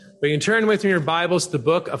But you can turn with me in your Bibles to the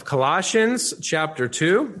book of Colossians, chapter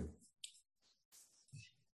 2.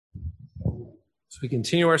 So we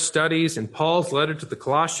continue our studies in Paul's letter to the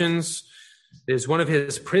Colossians. It is one of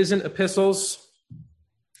his prison epistles.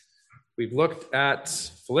 We've looked at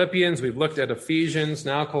Philippians, we've looked at Ephesians,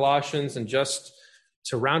 now Colossians, and just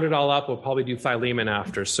to round it all up, we'll probably do Philemon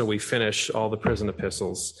after, so we finish all the prison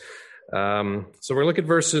epistles. So we're looking at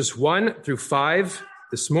verses 1 through 5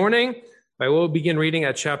 this morning. I will begin reading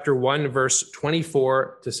at chapter 1, verse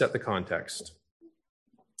 24 to set the context.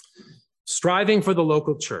 Striving for the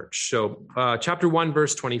local church. So chapter 1,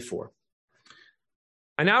 verse 24.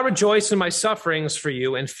 I now rejoice in my sufferings for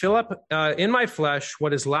you and fill up in my flesh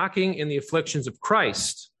what is lacking in the afflictions of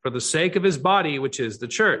Christ for the sake of his body, which is the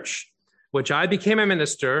church, which I became a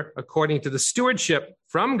minister according to the stewardship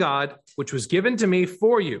from God, which was given to me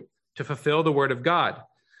for you to fulfill the word of God.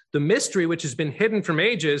 The mystery which has been hidden from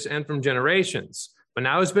ages and from generations, but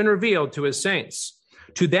now has been revealed to his saints.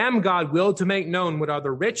 To them God willed to make known what are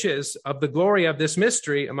the riches of the glory of this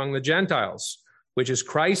mystery among the Gentiles, which is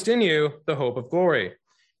Christ in you, the hope of glory.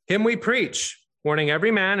 Him we preach, warning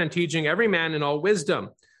every man and teaching every man in all wisdom,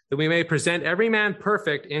 that we may present every man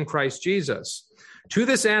perfect in Christ Jesus. To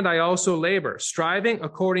this end I also labor, striving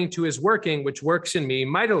according to his working, which works in me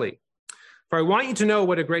mightily. For I want you to know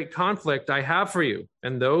what a great conflict I have for you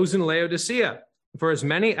and those in Laodicea, for as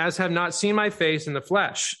many as have not seen my face in the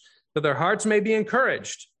flesh, that their hearts may be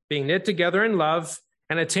encouraged, being knit together in love,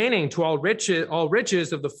 and attaining to all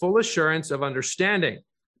riches of the full assurance of understanding,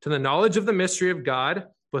 to the knowledge of the mystery of God,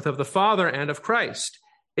 both of the Father and of Christ,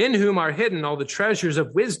 in whom are hidden all the treasures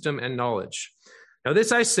of wisdom and knowledge. Now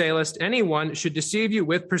this I say, lest anyone should deceive you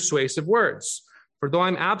with persuasive words. For though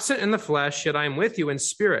I'm absent in the flesh, yet I am with you in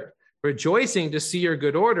spirit, rejoicing to see your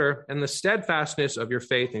good order and the steadfastness of your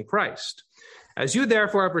faith in Christ. As you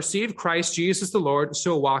therefore have received Christ Jesus the Lord,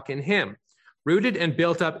 so walk in him, rooted and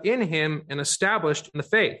built up in him and established in the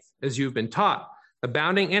faith, as you've been taught,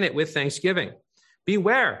 abounding in it with thanksgiving.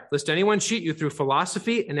 Beware, lest anyone cheat you through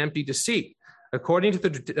philosophy and empty deceit, according to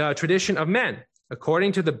the tradition of men,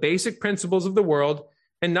 according to the basic principles of the world,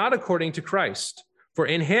 and not according to Christ. For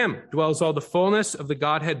in him dwells all the fullness of the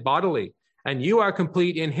Godhead bodily, and you are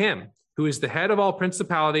complete in him, who is the head of all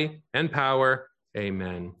principality and power.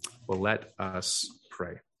 Amen. Well, let us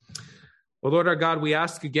pray. Well, Lord our God, we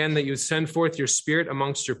ask again that you send forth your spirit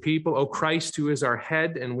amongst your people. O Christ, who is our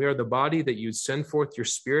head, and we are the body, that you send forth your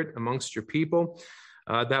spirit amongst your people,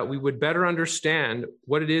 that we would better understand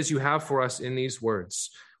what it is you have for us in these words.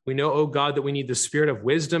 We know, O God, that we need the spirit of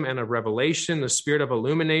wisdom and of revelation, the spirit of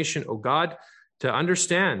illumination, O God, to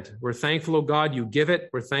understand. We're thankful, O God, you give it.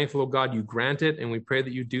 We're thankful, O God, you grant it. And we pray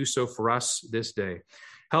that you do so for us this day.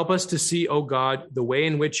 Help us to see, O God, the way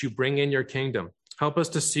in which you bring in your kingdom. Help us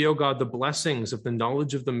to see, O God, the blessings of the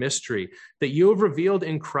knowledge of the mystery that you have revealed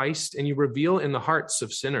in Christ and you reveal in the hearts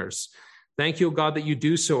of sinners. Thank you, O God, that you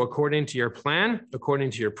do so according to your plan, according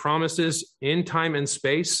to your promises in time and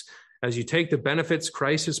space, as you take the benefits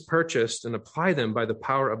Christ has purchased and apply them by the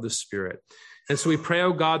power of the Spirit. And so we pray,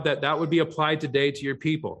 oh God, that that would be applied today to your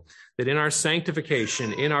people, that in our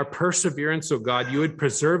sanctification, in our perseverance, oh God, you would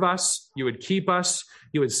preserve us, you would keep us,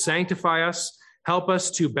 you would sanctify us, help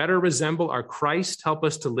us to better resemble our Christ, help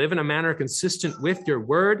us to live in a manner consistent with your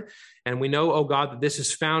word. And we know, oh God, that this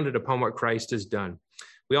is founded upon what Christ has done.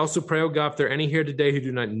 We also pray, oh God, if there are any here today who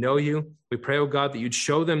do not know you, we pray, oh God, that you'd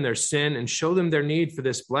show them their sin and show them their need for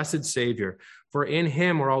this blessed Savior. For in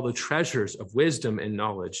him are all the treasures of wisdom and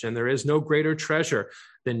knowledge. And there is no greater treasure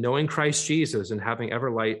than knowing Christ Jesus and having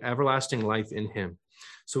everlasting life in him.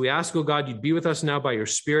 So we ask, oh God, you'd be with us now by your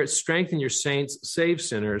Spirit, strengthen your saints, save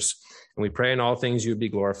sinners. And we pray in all things you'd be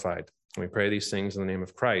glorified. And we pray these things in the name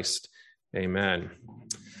of Christ. Amen.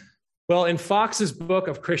 Well, in Fox's book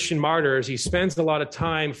of Christian Martyrs, he spends a lot of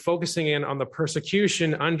time focusing in on the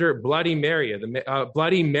persecution under Bloody Mary,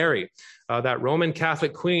 that Roman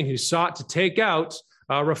Catholic queen who sought to take out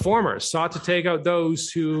reformers, sought to take out those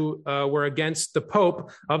who were against the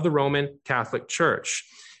Pope of the Roman Catholic Church.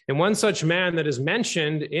 And one such man that is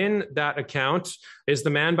mentioned in that account is the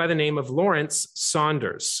man by the name of Lawrence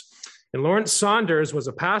Saunders. And Lawrence Saunders was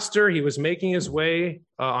a pastor. He was making his way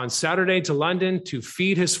on Saturday to London to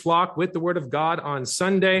feed his flock with the word of God on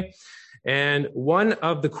Sunday. And one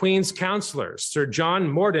of the Queen's counselors, Sir John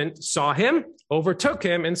Mordaunt, saw him, overtook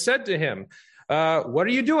him, and said to him, what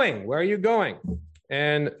are you doing? Where are you going?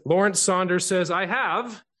 And Lawrence Saunders says, I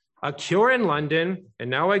have a cure in London, and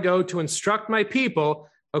now I go to instruct my people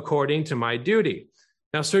according to my duty.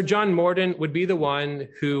 Now, Sir John Mordaunt would be the one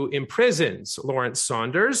who imprisons Lawrence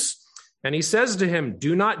Saunders. And he says to him,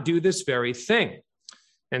 do not do this very thing.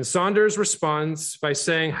 And Saunders responds by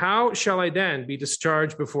saying, how shall I then be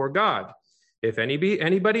discharged before God? If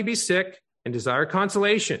anybody be sick and desire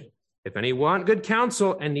consolation, if any want good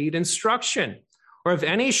counsel and need instruction, or if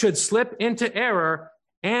any should slip into error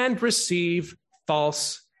and receive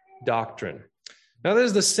false doctrine. Now, this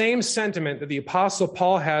is the same sentiment that the Apostle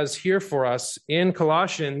Paul has here for us in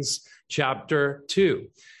Colossians chapter 2.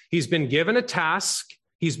 He's been given a task.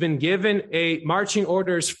 He's been given marching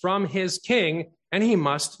orders from his king, and he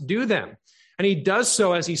must do them. And he does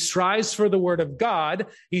so as he strives for the word of God.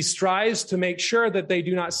 He strives to make sure that they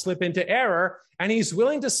do not slip into error, and he's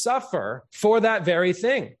willing to suffer for that very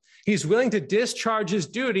thing. He's willing to discharge his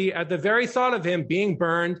duty at the very thought of him being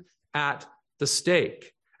burned at the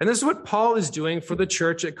stake. And this is what Paul is doing for the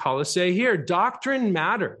church at Colossae here. Doctrine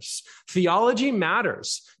matters. Theology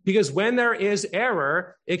matters, because when there is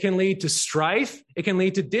error, it can lead to strife, it can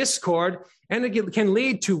lead to discord, and it can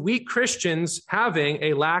lead to weak Christians having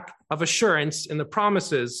a lack of assurance in the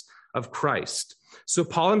promises of Christ. So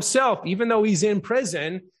Paul himself, even though he's in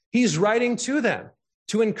prison, he's writing to them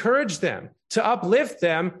to encourage them, to uplift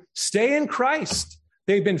them, stay in Christ.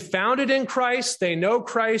 They've been founded in Christ. They know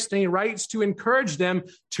Christ, and he writes to encourage them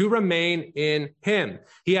to remain in him.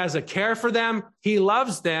 He has a care for them. He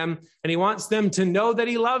loves them, and he wants them to know that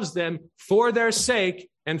he loves them for their sake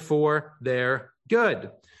and for their good.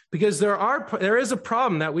 Because there is a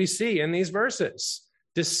problem that we see in these verses.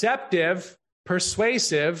 Deceptive,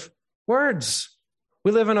 persuasive words.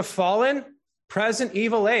 We live in a fallen, present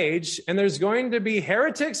evil age, and there's going to be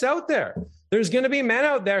heretics out there. There's going to be men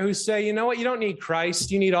out there who say, you know what, you don't need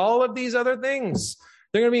Christ. You need all of these other things.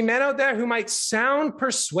 There are going to be men out there who might sound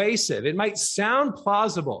persuasive. It might sound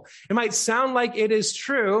plausible. It might sound like it is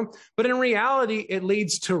true, but in reality, it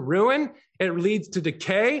leads to ruin, it leads to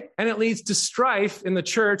decay, and it leads to strife in the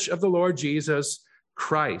church of the Lord Jesus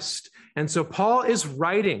Christ. And so Paul is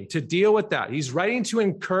writing to deal with that. He's writing to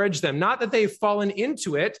encourage them, not that they've fallen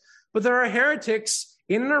into it, but there are heretics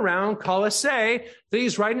in and around Colossae that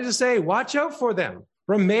he's writing to say, watch out for them.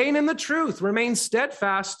 Remain in the truth. Remain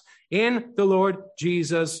steadfast in the Lord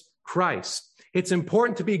Jesus Christ. It's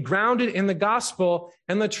important to be grounded in the gospel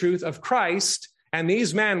and the truth of Christ. And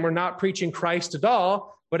these men were not preaching Christ at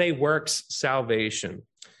all, but a works salvation.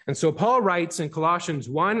 And so Paul writes in Colossians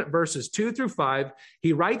 1, verses 2 through 5,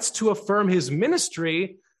 he writes to affirm his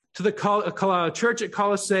ministry to the church at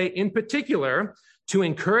Colossae in particular, to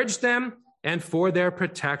encourage them and for their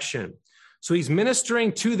protection. So he's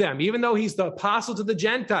ministering to them, even though he's the apostle to the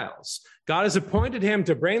Gentiles. God has appointed him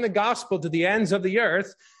to bring the gospel to the ends of the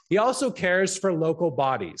earth. He also cares for local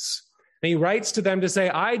bodies. And he writes to them to say,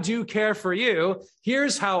 I do care for you.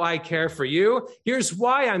 Here's how I care for you. Here's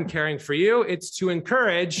why I'm caring for you. It's to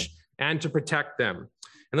encourage and to protect them.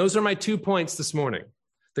 And those are my 2 points this morning.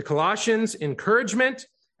 The Colossians encouragement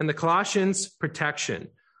and the Colossians protection.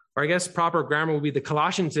 Or I guess proper grammar would be the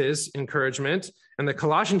Colossians is encouragement and the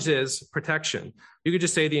Colossians is protection. You could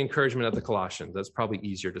just say the encouragement of the Colossians. That's probably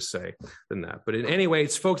easier to say than that. But in any way,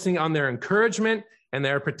 it's focusing on their encouragement and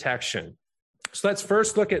their protection. So let's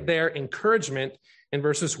first look at their encouragement in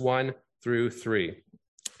verses 1 through 3.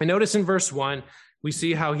 And notice in verse 1, we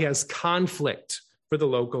see how he has conflict for the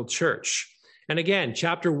local church. And again,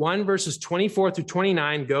 chapter 1, verses 24 through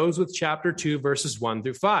 29 goes with chapter 2, verses 1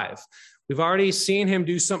 through 5. We've already seen him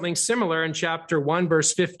do something similar in chapter 1,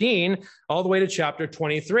 verse 15, all the way to chapter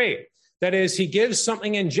 23. That is, he gives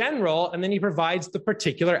something in general, and then he provides the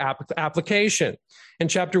particular application. In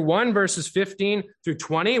chapter 1, verses 15 through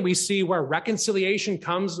 20, we see where reconciliation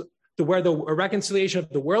comes, where the reconciliation of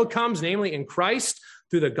the world comes, namely in Christ,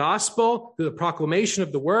 through the gospel, through the proclamation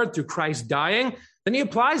of the word, through Christ dying. Then he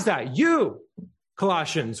applies that. You,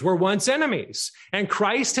 Colossians, were once enemies, and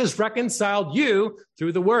Christ has reconciled you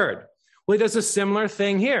through the word. Well, he does a similar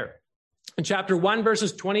thing here. In chapter 1,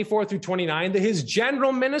 verses 24 through 29, his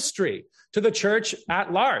general ministry to the church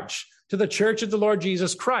at large, to the church of the Lord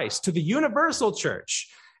Jesus Christ, to the universal church.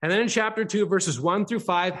 And then in chapter 2, verses 1 through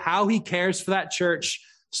 5, how he cares for that church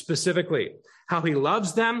specifically, how he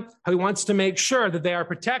loves them, how he wants to make sure that they are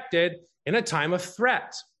protected in a time of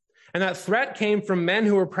threat. And that threat came from men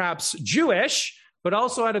who were perhaps Jewish, but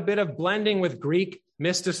also had a bit of blending with Greek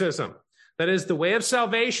mysticism. That is, the way of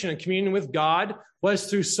salvation and communion with God was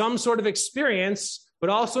through some sort of experience, but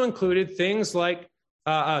also included things like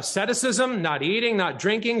asceticism, not eating, not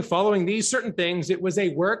drinking, following these certain things. It was a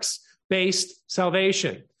works-based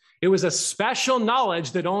salvation. It was a special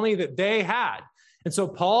knowledge that only that they had. And so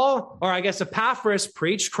Paul, or I guess Epaphras,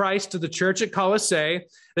 preached Christ to the church at Colossae.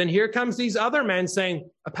 Then here comes these other men saying,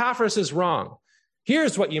 Epaphras is wrong.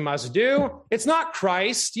 Here's what you must do. It's not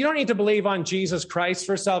Christ. You don't need to believe on Jesus Christ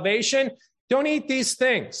for salvation. Don't eat these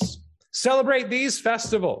things. Celebrate these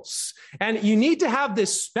festivals. And you need to have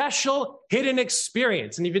this special hidden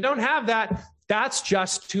experience. And if you don't have that, that's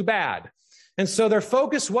just too bad. And so their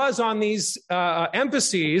focus was on these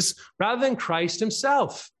emphases rather than Christ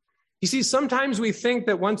himself. You see, sometimes we think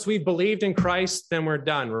that once we've believed in Christ, then we're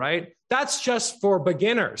done, right? That's just for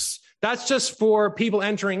beginners. That's just for people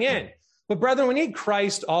entering in. But brethren, we need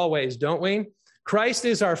Christ always, don't we? Christ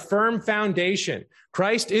is our firm foundation.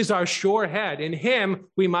 Christ is our sure head. In him,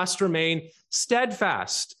 we must remain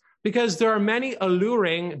steadfast because there are many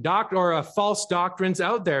alluring false doctrines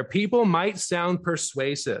out there. People might sound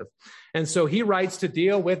persuasive. And so he writes to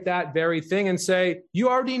deal with that very thing and say, you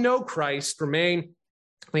already know Christ, remain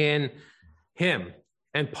in him.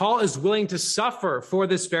 And Paul is willing to suffer for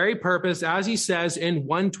this very purpose, as he says in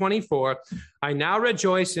 1:24, I now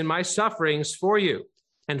rejoice in my sufferings for you,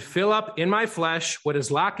 and fill up in my flesh what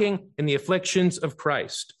is lacking in the afflictions of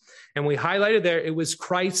Christ. And we highlighted there, it was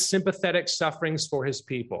Christ's sympathetic sufferings for his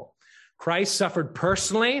people. Christ suffered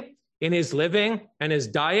personally in his living and his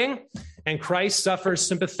dying, and Christ suffers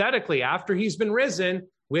sympathetically after he's been risen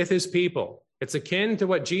with his people. It's akin to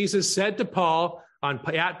what Jesus said to Paul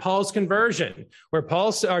at Paul's conversion, where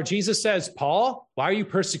Jesus says, Paul, why are you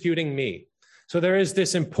persecuting me? So there is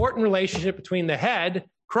this important relationship between the head,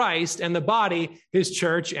 Christ, and the body, his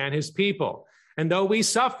church and his people. And though we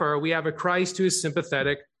suffer, we have a Christ who is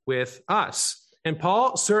sympathetic with us. And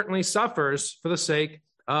Paul certainly suffers for the sake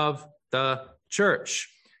of the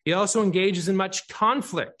church. He also engages in much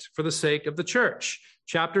conflict for the sake of the church.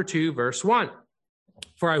 Chapter 2, verse 1.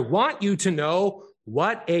 For I want you to know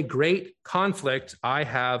what a great conflict I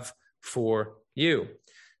have for you.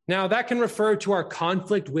 Now, that can refer to our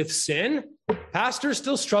conflict with sin. Pastors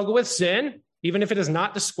still struggle with sin, even if it is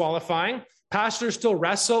not disqualifying. Pastors still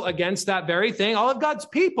wrestle against that very thing. All of God's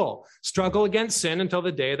people struggle against sin until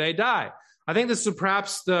the day they die. I think this is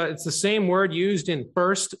perhaps it's the same word used in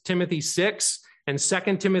 1 Timothy 6 and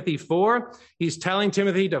 2 Timothy 4. He's telling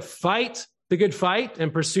Timothy to fight the good fight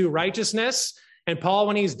and pursue righteousness. And Paul,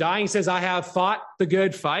 when he's dying, says, I have fought the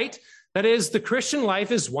good fight. That is, the Christian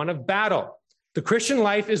life is one of battle. The Christian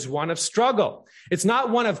life is one of struggle. It's not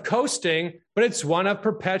one of coasting, but it's one of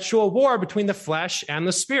perpetual war between the flesh and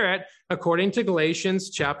the spirit, according to Galatians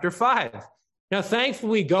chapter 5. Now,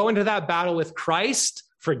 thankfully, we go into that battle with Christ,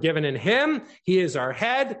 forgiven in him. He is our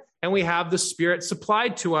head, and we have the Spirit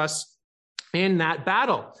supplied to us in that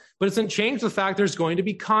battle. But it doesn't change the fact there's going to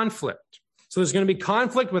be conflict. So there's going to be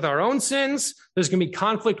conflict with our own sins. There's going to be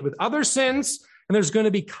conflict with other sins. And there's going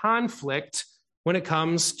to be conflict when it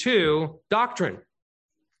comes to doctrine.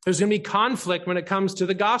 There's going to be conflict when it comes to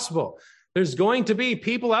the gospel. There's going to be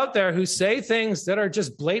people out there who say things that are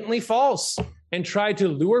just blatantly false and try to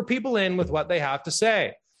lure people in with what they have to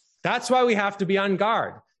say. That's why we have to be on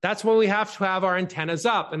guard. That's why we have to have our antennas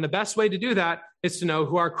up. And the best way to do that is to know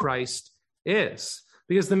who our Christ is,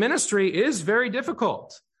 because the ministry is very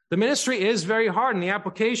difficult. The ministry is very hard. And the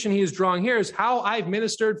application he is drawing here is how I've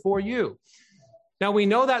ministered for you. Now, we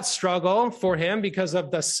know that struggle for him because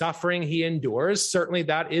of the suffering he endures. Certainly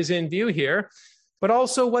that is in view here, but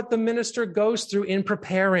also what the minister goes through in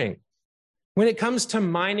preparing. When it comes to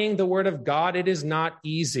mining the word of God, it is not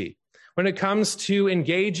easy. When it comes to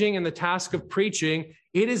engaging in the task of preaching,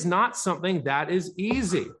 it is not something that is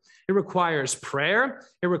easy. It requires prayer.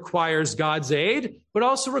 It requires God's aid, but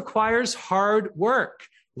also requires hard work,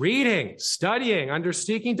 reading, studying,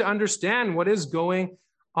 seeking to understand what is going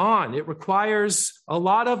on. It requires a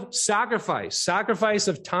lot of sacrifice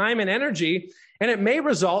of time and energy, and it may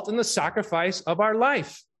result in the sacrifice of our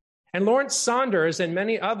life. And Lawrence Saunders and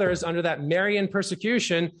many others under that Marian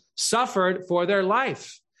persecution suffered for their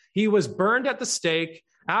life. He was burned at the stake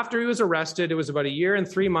after he was arrested. It was about 1 year and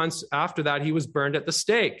 3 months after that he was burned at the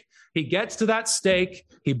stake. He gets to that stake,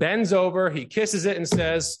 he bends over, he kisses it and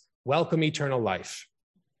says, "Welcome eternal life."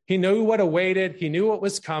 He knew what awaited, he knew what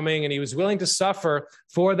was coming, and he was willing to suffer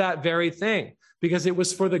for that very thing because it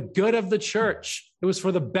was for the good of the church. It was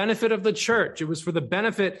for the benefit of the church. It was for the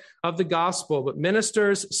benefit of the gospel. But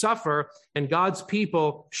ministers suffer and God's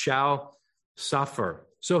people shall suffer.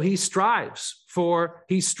 So he strives for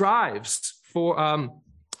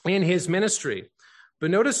in his ministry.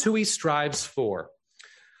 But notice who he strives for.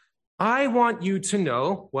 I want you to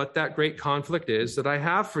know what that great conflict is that I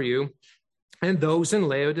have for you and those in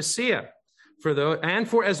Laodicea,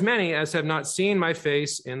 for as many as have not seen my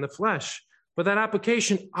face in the flesh. But that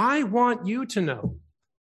application, I want you to know,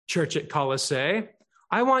 church at Colossae.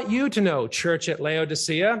 I want you to know, church at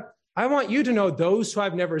Laodicea. I want you to know those who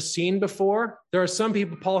I've never seen before. There are some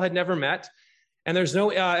people Paul had never met. And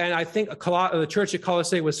and I think the church at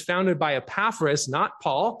Colossae was founded by Epaphras, not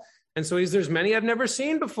Paul. And so there's many I've never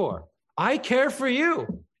seen before. I care for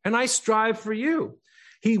you and I strive for you.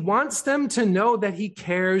 He wants them to know that he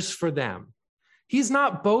cares for them. He's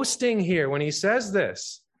not boasting here when he says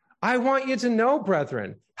this. I want you to know,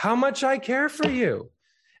 brethren, how much I care for you.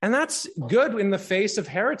 And that's good in the face of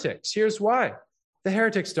heretics. Here's why. The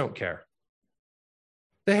heretics don't care.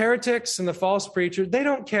 The heretics and the false preachers, they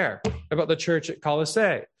don't care about the church at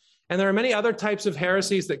Colossae. And there are many other types of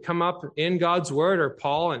heresies that come up in God's word, or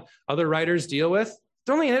Paul and other writers deal with.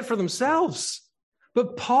 They're only in it for themselves.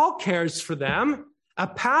 But Paul cares for them.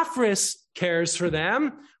 Epaphras cares for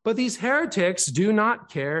them. But these heretics do not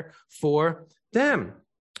care for them.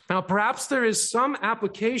 Now, perhaps there is some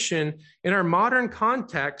application in our modern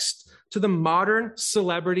context to the modern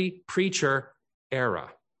celebrity preacher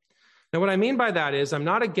era. Now, what I mean by that is I'm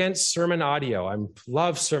not against sermon audio. I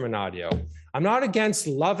love sermon audio. I'm not against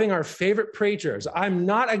loving our favorite preachers. I'm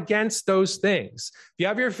not against those things. If you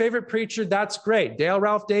have your favorite preacher, that's great. Dale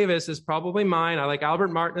Ralph Davis is probably mine. I like Albert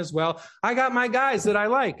Martin as well. I got my guys that I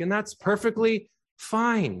like, and that's perfectly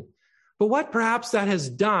fine. But what perhaps that has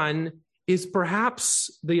done is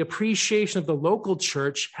perhaps the appreciation of the local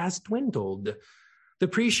church has dwindled. The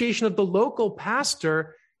appreciation of the local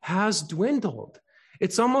pastor has dwindled.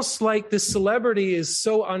 It's almost like the celebrity is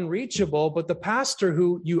so unreachable, but the pastor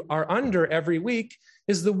who you are under every week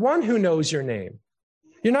is the one who knows your name.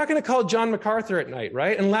 You're not going to call John MacArthur at night,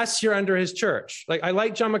 right? Unless you're under his church. Like, I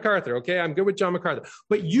like John MacArthur, okay? I'm good with John MacArthur.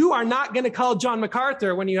 But you are not going to call John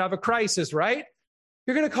MacArthur when you have a crisis, right?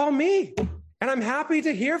 You're going to call me. And I'm happy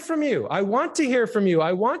to hear from you. I want to hear from you.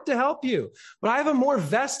 I want to help you. But I have a more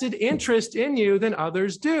vested interest in you than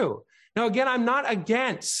others do. Now, again, I'm not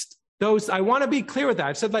against those. I want to be clear with that.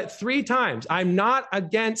 I've said that 3 times. I'm not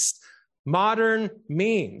against modern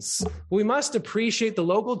means. We must appreciate the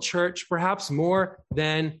local church perhaps more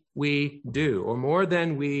than we do, or more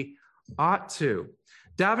than we ought to.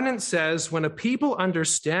 Davenant says, when a people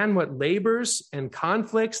understand what labors and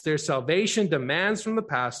conflicts their salvation demands from the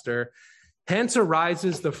pastor, hence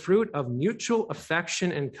arises the fruit of mutual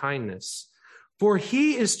affection and kindness. For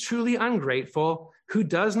he is truly ungrateful who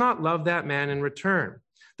does not love that man in return.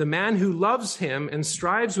 The man who loves him and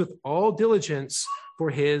strives with all diligence for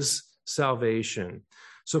his salvation.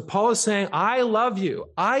 So Paul is saying, I love you,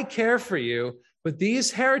 I care for you, but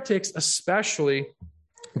these heretics especially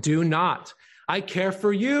do not. I care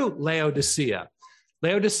for you, Laodicea.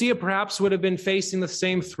 Laodicea perhaps would have been facing the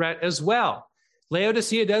same threat as well.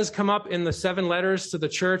 Laodicea does come up in the 7 letters to the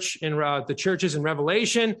church in the churches in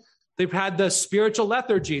Revelation. They've had the spiritual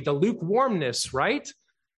lethargy, the lukewarmness, right?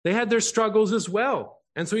 They had their struggles as well.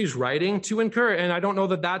 And so he's writing to encourage, and I don't know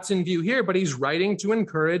that that's in view here, but he's writing to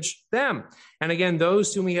encourage them. And again,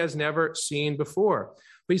 those whom he has never seen before.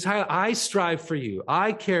 But he's highlighting, I strive for you.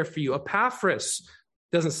 I care for you. Epaphras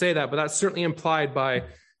doesn't say that, but that's certainly implied by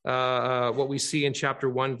what we see in chapter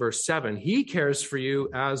 1, verse 7. He cares for you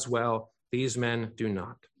as well. These men do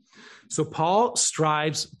not. So Paul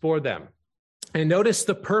strives for them. And notice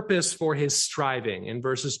the purpose for his striving in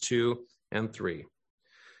verses 2 and 3.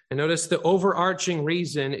 And notice the overarching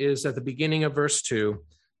reason is at the beginning of verse 2,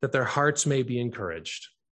 that their hearts may be encouraged.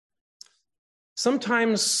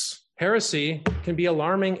 Sometimes heresy can be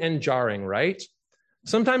alarming and jarring, right?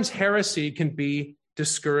 Sometimes heresy can be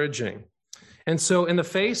discouraging. And so in the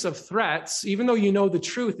face of threats, even though you know the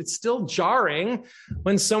truth, it's still jarring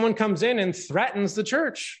when someone comes in and threatens the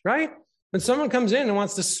church, right? When someone comes in and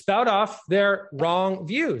wants to spout off their wrong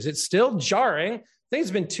views, it's still jarring. I think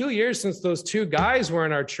it's been 2 years since those 2 guys were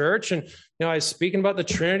in our church. And, I was speaking about the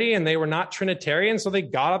Trinity and they were not Trinitarian. So they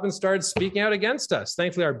got up and started speaking out against us.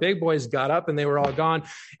 Thankfully, our big boys got up and they were all gone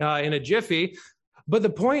in a jiffy. But the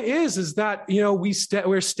point is that,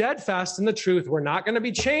 we're steadfast in the truth. We're not going to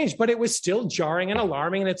be changed, but it was still jarring and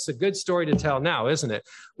alarming. And it's a good story to tell now, isn't it?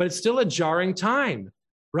 But it's still a jarring time,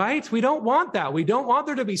 right? We don't want that. We don't want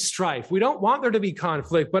there to be strife. We don't want there to be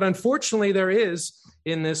conflict. But unfortunately, there is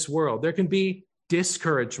in this world. There can be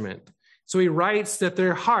discouragement. So he writes that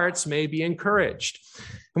their hearts may be encouraged.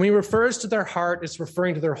 And when he refers to their heart, it's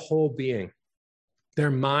referring to their whole being,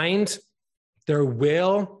 their mind, their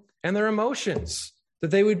will, and their emotions,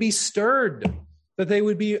 that they would be stirred, that they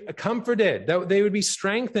would be comforted, that they would be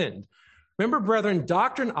strengthened. Remember, brethren,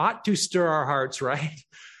 doctrine ought to stir our hearts, right?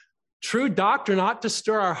 True doctrine ought to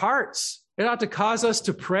stir our hearts. It ought to cause us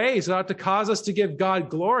to praise. It ought to cause us to give God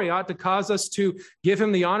glory. It ought to cause us to give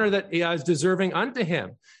him the honor that is deserving unto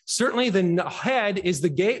him. Certainly the head is the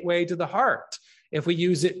gateway to the heart, if we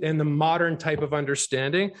use it in the modern type of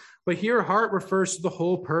understanding. But here, heart refers to the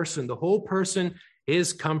whole person. The whole person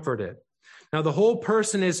is comforted. Now, the whole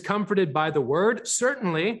person is comforted by the word,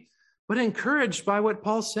 certainly, but encouraged by what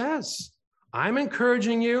Paul says. I'm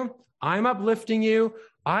encouraging you. I'm uplifting you.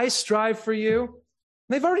 I strive for you.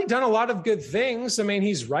 They've already done a lot of good things. I mean,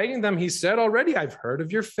 he's writing them. He said already, I've heard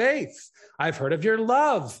of your faith. I've heard of your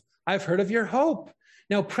love. I've heard of your hope.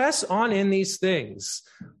 Now press on in these things.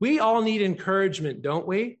 We all need encouragement, don't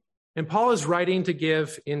we? And Paul is writing to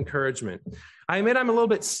give encouragement. I admit I'm a little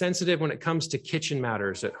bit sensitive when it comes to kitchen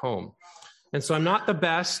matters at home. And so I'm not the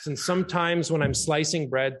best. And sometimes when I'm slicing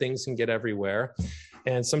bread, things can get everywhere.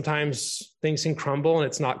 And sometimes things can crumble and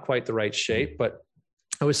it's not quite the right shape. But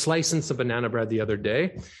I was slicing some banana bread the other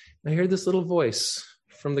day. And I heard this little voice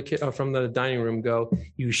from the dining room go,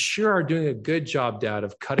 "You sure are doing a good job, Dad,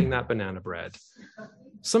 of cutting that banana bread."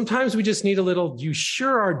 Sometimes we just need a little, "You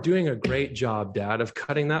sure are doing a great job, Dad, of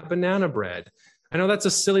cutting that banana bread." I know that's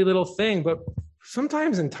a silly little thing, but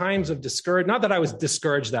sometimes in times of discouragement, not that I was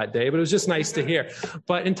discouraged that day, but it was just nice to hear.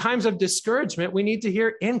 But in times of discouragement, we need to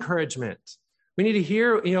hear encouragement. We need to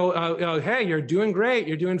hear, hey, you're doing great.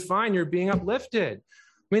 You're doing fine. You're being uplifted.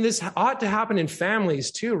 I mean, this ought to happen in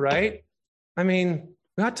families too, right? I mean,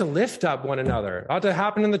 we ought to lift up one another. It ought to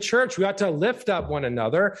happen in the church. We ought to lift up one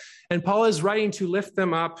another. And Paul is writing to lift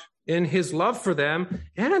them up in his love for them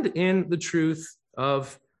and in the truth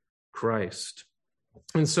of Christ.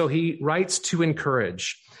 And so he writes to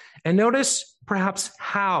encourage. And notice perhaps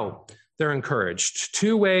how they're encouraged.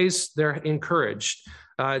 Two ways they're encouraged.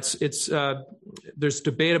 There's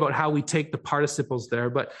debate about how we take the participles there,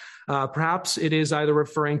 but perhaps it is either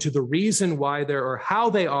referring to the reason why they're or how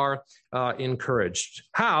they are encouraged.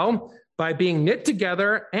 How? By being knit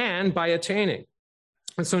together and by attaining.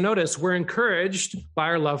 And so notice we're encouraged by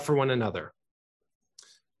our love for one another.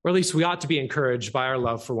 Or at least we ought to be encouraged by our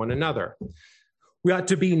love for one another. We ought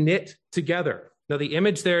to be knit together. Now, the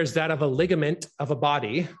image there is that of a ligament of a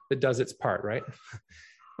body that does its part, right?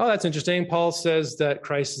 Oh, that's interesting. Paul says that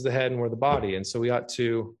Christ is the head and we're the body. And so we ought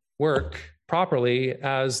to work properly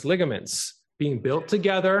as ligaments, being built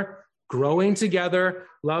together, growing together,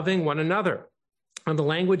 loving one another. And the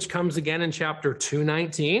language comes again in chapter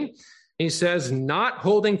 2:19. He says, not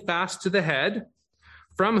holding fast to the head,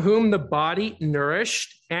 from whom the body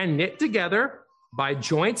nourished and knit together by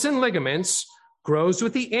joints and ligaments grows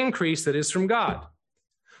with the increase that is from God.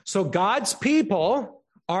 So God's people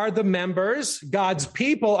are the members, God's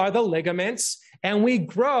people are the ligaments, and we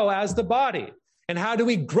grow as the body. And how do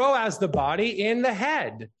we grow as the body? In the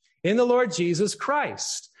head, in the Lord Jesus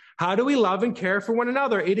Christ. How do we love and care for one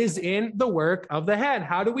another? It is in the work of the head.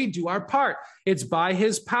 How do we do our part? It's by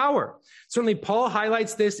his power. Certainly, Paul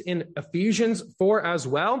highlights this in Ephesians 4 as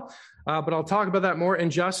well, but I'll talk about that more in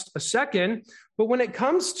just a second. But when it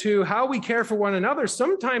comes to how we care for one another,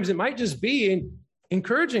 sometimes it might just be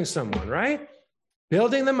encouraging someone, right?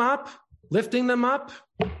 Building them up, lifting them up,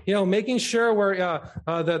 making sure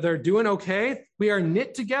that they're doing okay. We are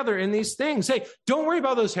knit together in these things. Hey, don't worry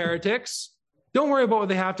about those heretics. Don't worry about what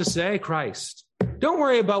they have to say, Christ. Don't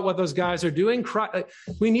worry about what those guys are doing.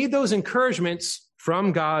 We need those encouragements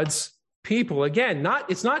from God's people. Again,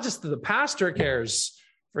 it's not just that the pastor cares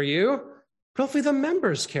for you, but hopefully the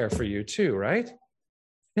members care for you too, right?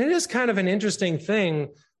 And it is kind of an interesting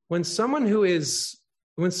thing when someone is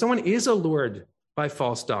allured by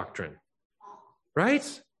false doctrine,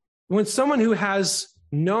 right? When someone who has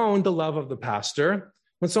known the love of the pastor,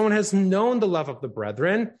 when someone has known the love of the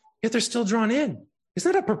brethren, yet they're still drawn in.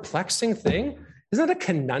 Isn't that a perplexing thing? Isn't that a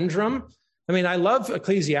conundrum? I mean, I love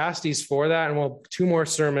Ecclesiastes for that. And 2 more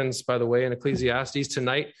sermons, by the way, in Ecclesiastes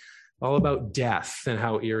tonight, all about death and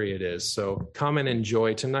how eerie it is. So come and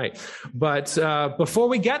enjoy tonight. But before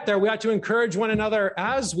we get there, we ought to encourage one another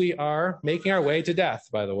as we are making our way to death,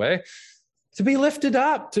 by the way, to be lifted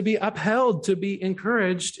up, to be upheld, to be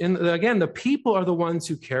encouraged. And again, the people are the ones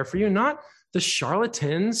who care for you, not the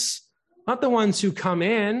charlatans, not the ones who come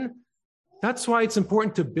in. That's why it's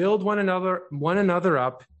important to build one another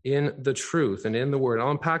up in the truth and in the word.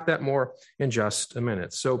 I'll unpack that more in just a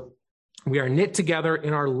minute. So we are knit together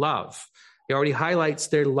in our love. He already highlights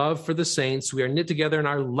their love for the saints. We are knit together in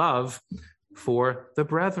our love for the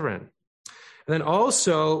brethren. And then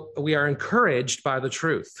also we are encouraged by the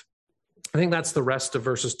truth. I think that's the rest of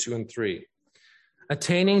verses 2 and 3.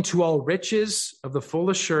 Attaining to all riches of the full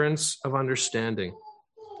assurance of understanding,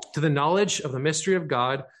 to the knowledge of the mystery of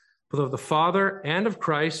God, both of the Father and of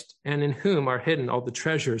Christ, and in whom are hidden all the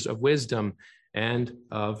treasures of wisdom and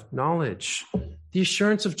of knowledge. The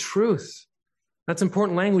assurance of truth. That's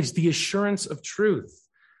important language, the assurance of truth.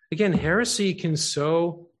 Again, heresy can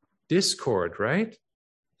sow discord, right?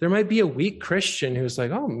 There might be a weak Christian who's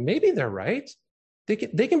like, oh, maybe they're right.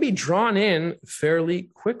 They can be drawn in fairly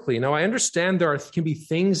quickly. Now, I understand there can be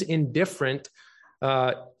things indifferent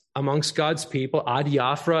amongst God's people.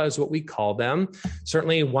 Adiaphora is what we call them.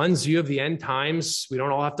 Certainly one's view of the end times, we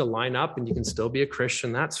don't all have to line up and you can still be a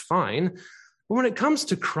Christian. That's fine. But when it comes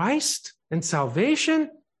to Christ and salvation,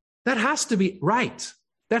 that has to be right.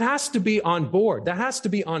 That has to be on board. That has to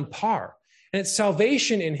be on par. And it's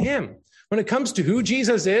salvation in him. When it comes to who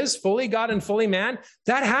Jesus is, fully God and fully man,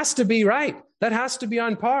 that has to be right. That has to be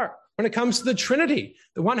on par. When it comes to the Trinity,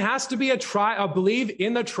 the one has to be believe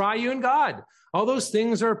in the triune God. All those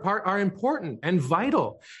things are important and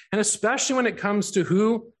vital, and especially when it comes to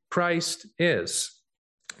who Christ is.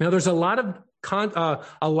 Now, there's a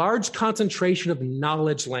large concentration of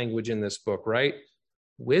knowledge language in this book, right?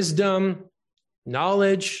 Wisdom,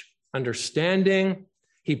 knowledge, understanding.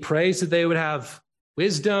 He prays that they would have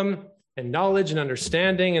wisdom and knowledge and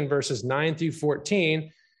understanding in verses 9 through 14.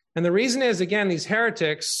 And the reason is, again, these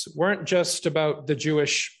heretics weren't just about the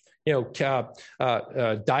Jewish,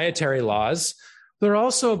 dietary laws. They're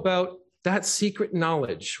also about that secret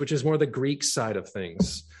knowledge, which is more the Greek side of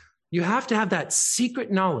things. You have to have that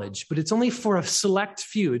secret knowledge, but it's only for a select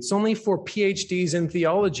few. It's only for PhDs in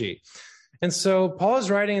theology. And so Paul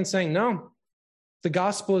is writing and saying, no, the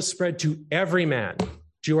gospel is spread to every man,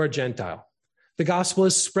 Jew or Gentile. The gospel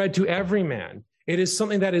is spread to every man. It is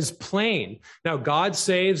something that is plain. Now, God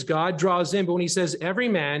saves, God draws in, but when he says every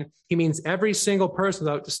man, he means every single person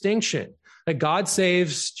without distinction. That God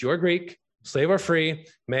saves Jew or Greek, slave or free,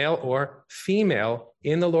 male or female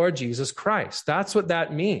in the Lord Jesus Christ. That's what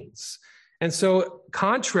that means. And so,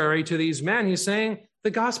 contrary to these men, he's saying the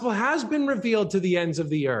gospel has been revealed to the ends of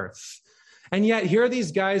the earth. And yet here are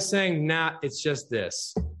these guys saying, nah, it's just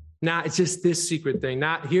this. Nah, it's just this secret thing.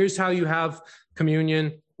 Nah, here's how you have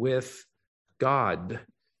communion with God.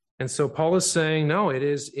 And so Paul is saying, no, it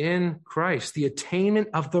is in Christ, the attainment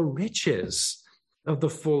of the riches of the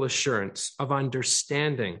full assurance of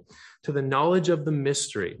understanding to the knowledge of the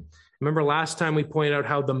mystery. Remember last time we pointed out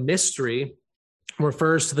how the mystery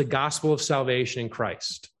refers to the gospel of salvation in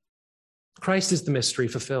Christ. Christ is the mystery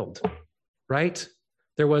fulfilled, right?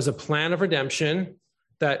 There was a plan of redemption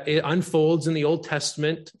that it unfolds in the Old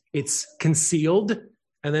Testament. It's concealed,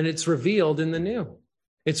 and then it's revealed in the New.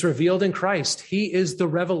 It's revealed in Christ. He is the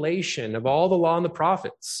revelation of all the law and the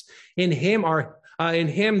prophets. In him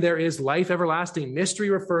there is life everlasting.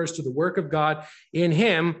 Mystery refers to the work of God in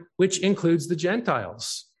him, which includes the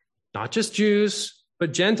Gentiles, not just Jews,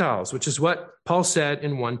 but Gentiles, which is what Paul said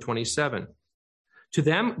in 1:27. To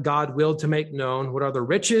them, God willed to make known what are the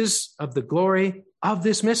riches of the glory of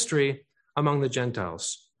this mystery among the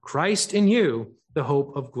Gentiles. Christ in you, the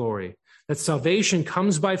hope of glory. That salvation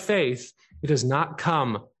comes by faith. It does not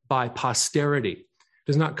come by posterity. It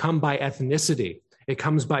does not come by ethnicity. It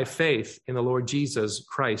comes by faith in the Lord Jesus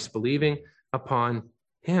Christ, believing upon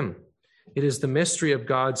him. It is the mystery of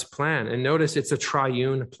God's plan. And notice it's a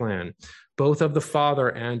triune plan, both of the Father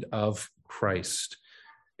and of Christ.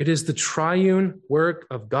 It is the triune work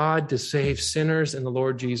of God to save sinners in the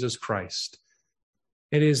Lord Jesus Christ.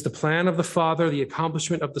 It is the plan of the Father, the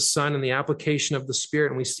accomplishment of the Son, and the application of the Spirit.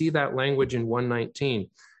 And we see that language in 1:19.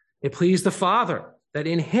 It pleased the Father that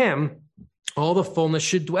in him all the fullness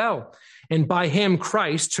should dwell, and by him,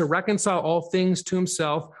 Christ, to reconcile all things to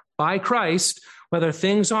himself by Christ, whether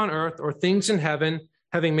things on earth or things in heaven,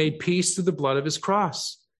 having made peace through the blood of his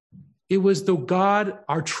cross. It was the God,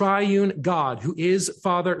 our triune God, who is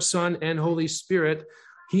Father, Son, and Holy Spirit.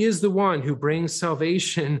 He is the one who brings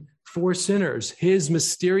salvation for sinners, his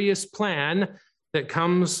mysterious plan that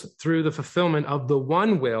comes through the fulfillment of the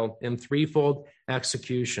one will in threefold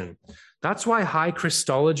execution. That's why high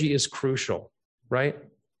Christology is crucial, right?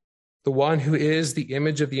 The one who is the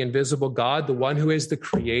image of the invisible God, the one who is the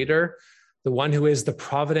creator, the one who is the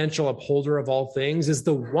providential upholder of all things, is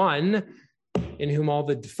the one in whom all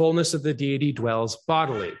the fullness of the deity dwells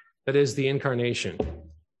bodily. That is the incarnation.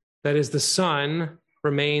 That is, the Son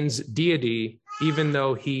remains deity even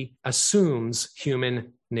though he assumes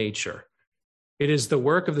human nature. It is the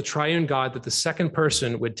work of the triune God that the second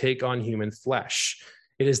person would take on human flesh.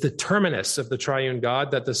 It is the terminus of the triune God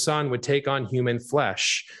that the Son would take on human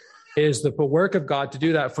flesh. It is the work of God to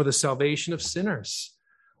do that for the salvation of sinners.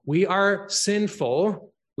 We are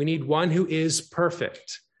sinful. We need one who is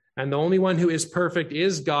perfect. And the only one who is perfect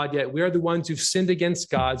is God, yet we are the ones who've sinned against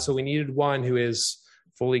God, so we needed one who is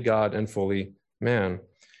fully God and fully man.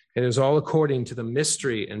 It is all according to the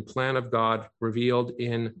mystery and plan of God revealed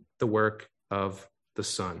in the work of the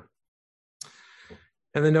Son.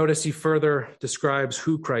 And then notice he further describes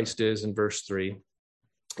who Christ is in verse 3,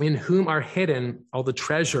 in whom are hidden all the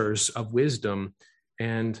treasures of wisdom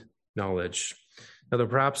and knowledge. Now, there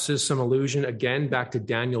perhaps is some allusion again back to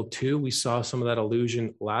Daniel 2. We saw some of that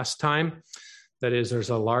allusion last time. That is, there's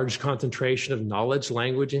a large concentration of knowledge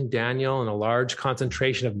language in Daniel and a large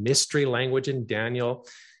concentration of mystery language in Daniel.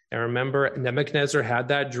 And remember, Nebuchadnezzar had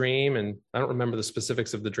that dream, and I don't remember the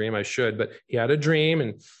specifics of the dream, I should, but he had a dream,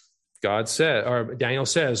 and Daniel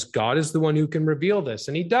says, God is the one who can reveal this,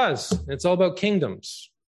 and he does. And it's all about kingdoms,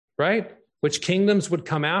 right? Which kingdoms would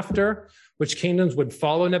come after, which kingdoms would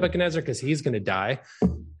follow Nebuchadnezzar, because he's going to die.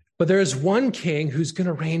 But there's one king who's going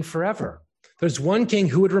to reign forever. There's one king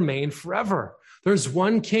who would remain forever. There's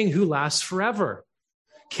one king who lasts forever.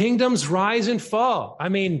 Kingdoms rise and fall. I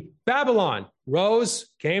mean, Babylon rose,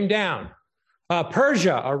 came down.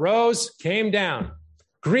 Persia arose, came down.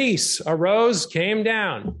 Greece arose, came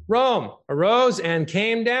down. Rome arose and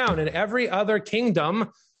came down. And every other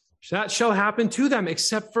kingdom, that shall happen to them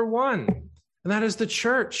except for one. And that is the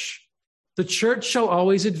church. The church shall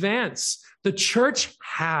always advance. The church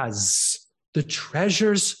has the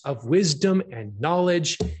treasures of wisdom and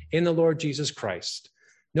knowledge in the Lord Jesus Christ.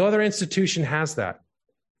 No other institution has that.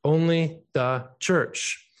 Only the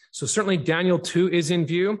church. So certainly Daniel 2 is in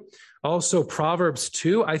view. Also Proverbs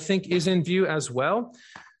 2, I think, is in view as well.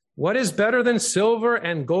 What is better than silver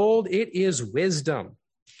and gold? It is wisdom.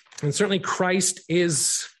 And certainly Christ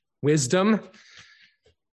is wisdom.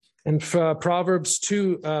 And Proverbs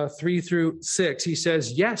 2, 3 through 6, he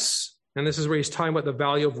says, yes. And this is where he's talking about the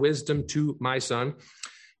value of wisdom to my son.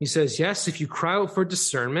 He says, yes, if you cry out for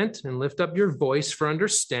discernment and lift up your voice for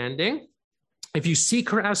understanding, if you seek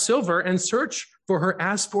her as silver and search for her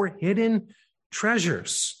as for hidden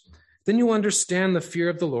treasures, then you understand the fear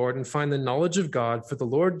of the Lord and find the knowledge of God, for the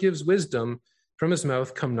Lord gives wisdom. From his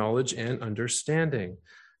mouth come knowledge and understanding.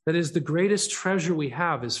 That is, the greatest treasure we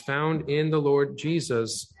have is found in the Lord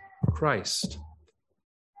Jesus Christ.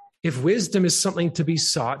 If wisdom is something to be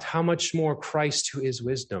sought, how much more Christ, who is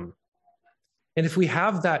wisdom? And if we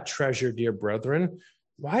have that treasure, dear brethren,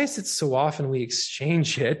 why is it so often we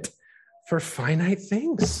exchange it for finite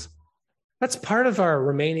things? That's part of our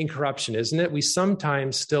remaining corruption, isn't it? We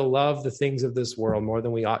sometimes still love the things of this world more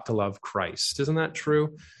than we ought to love Christ. Isn't that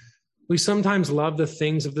true? We sometimes love the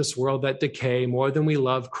things of this world that decay more than we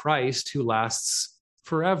love Christ, who lasts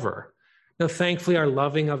forever. Now, thankfully, our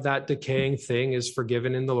loving of that decaying thing is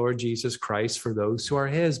forgiven in the Lord Jesus Christ for those who are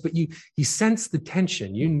his. But you sense the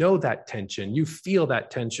tension. You know that tension. You feel that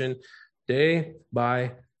tension day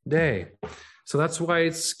by day. So that's why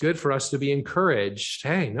it's good for us to be encouraged.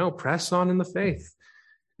 Hey, no, press on in the faith.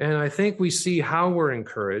 And I think we see how we're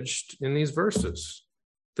encouraged in these verses,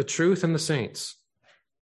 the truth and the saints.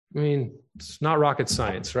 I mean, it's not rocket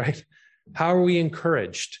science, right? How are we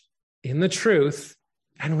encouraged? In the truth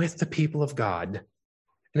and with the people of God.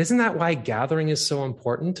 And isn't that why gathering is so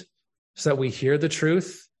important? So that we hear the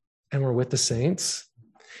truth and we're with the saints.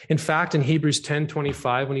 In fact, in Hebrews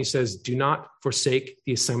 10:25, when he says, do not forsake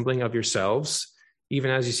the assembling of yourselves,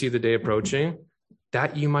 even as you see the day approaching,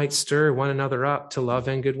 that you might stir one another up to love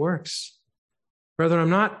and good works. Brethren, I'm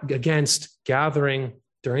not against gathering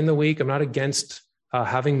during the week. I'm not against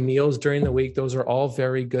having meals during the week. Those are all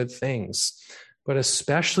very good things. But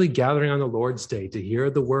especially gathering on the Lord's Day to hear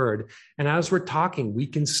the word. And as we're talking, we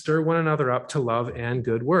can stir one another up to love and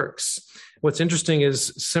good works. What's interesting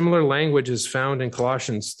is similar language is found in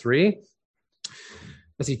Colossians 3,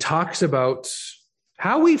 as he talks about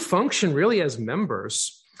how we function really as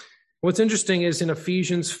members. What's interesting is in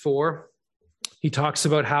Ephesians 4, he talks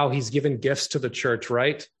about how he's given gifts to the church,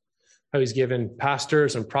 right? How he's given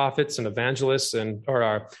pastors and prophets and evangelists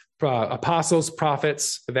apostles,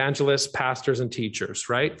 prophets, evangelists, pastors, and teachers,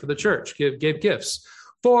 right? For the church, gave gifts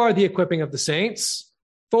for the equipping of the saints,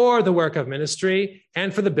 for the work of ministry,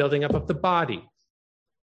 and for the building up of the body.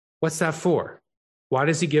 What's that for? Why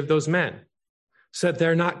does he give those men? So that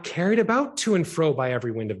they're not carried about to and fro by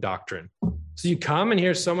every wind of doctrine. So you come and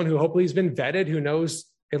hear someone who hopefully has been vetted, who knows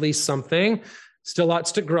at least something, still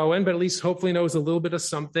lots to grow in, but at least hopefully knows a little bit of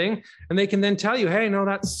something. And they can then tell you, hey, no,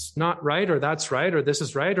 that's not right, or that's right, or this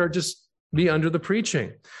is right, or just be under the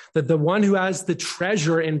preaching. That the one who has the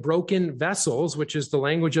treasure in broken vessels, which is the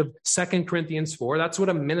language of 2 Corinthians 4, that's what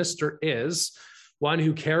a minister is. One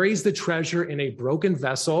who carries the treasure in a broken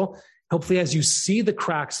vessel. Hopefully, as you see the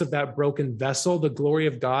cracks of that broken vessel, the glory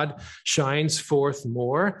of God shines forth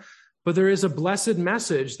more. But there is a blessed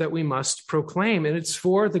message that we must proclaim, and it's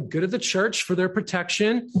for the good of the church, for their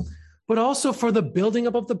protection, but also for the building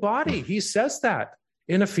up of the body. He says that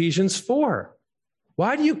in Ephesians 4.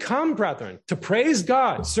 Why do you come, brethren? To praise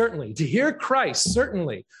God, certainly. To hear Christ,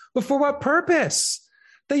 certainly. But for what purpose?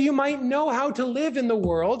 That you might know how to live in the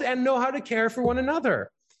world and know how to care for one another.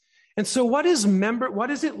 And so what does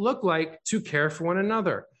it look like to care for one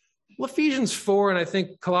another? Well, Ephesians 4 and I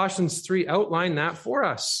think Colossians 3 outline that for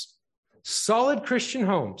us. solid Christian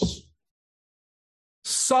homes,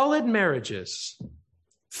 solid marriages,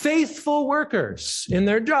 faithful workers in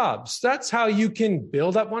their jobs. That's how you can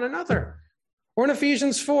build up one another. Or in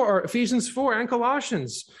Ephesians 4 and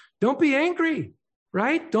Colossians, don't be angry,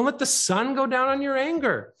 right? Don't let the sun go down on your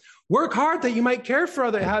anger. Work hard that you might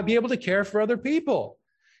be able to care for other people.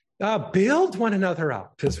 Build one another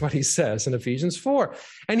up is what he says in Ephesians 4.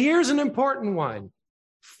 And here's an important one.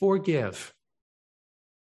 Forgive.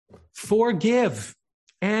 Forgive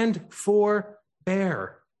and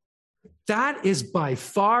forbear. That is by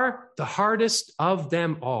far the hardest of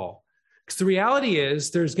them all. Because the reality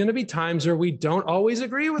is there's going to be times where we don't always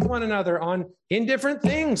agree with one another on indifferent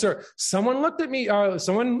things, or someone looked at me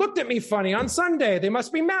funny on Sunday. They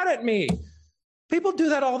must be mad at me. People do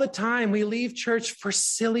that all the time. We leave church for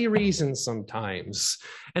silly reasons sometimes.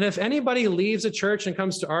 And if anybody leaves a church and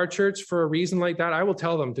comes to our church for a reason like that, I will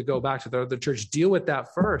tell them to go back to their other church, deal with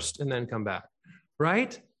that first, and then come back,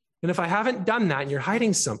 right? And if I haven't done that and you're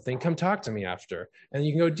hiding something, come talk to me after, and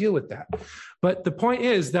you can go deal with that. But the point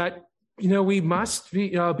is that, we must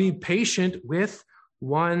be patient with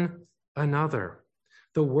one another.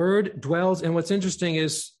 The word dwells, and what's interesting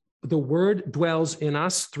is the word dwells in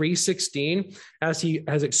us, 3:16, as he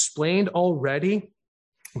has explained already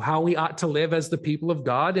how we ought to live as the people of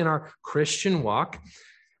God in our Christian walk.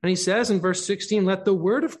 And he says in verse 16, let the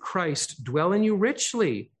word of Christ dwell in you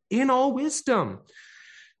richly in all wisdom,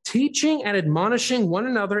 teaching and admonishing one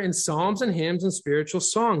another in psalms and hymns and spiritual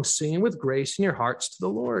songs, singing with grace in your hearts to the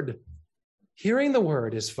Lord. Hearing the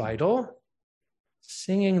word is vital.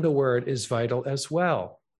 Singing the word is vital as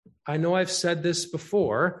well. I know I've said this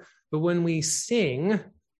before, but when we sing,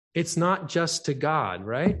 it's not just to God,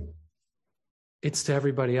 right? It's to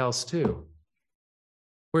everybody else too.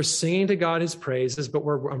 We're singing to God his praises, but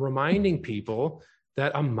we're reminding people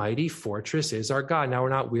that a mighty fortress is our God. Now, we're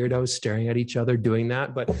not weirdos staring at each other doing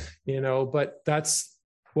that, but that's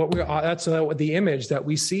the image that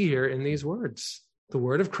we see here in these words. The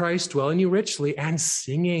word of Christ dwell in you richly, and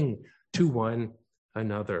singing to one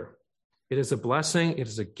another. It is a blessing. It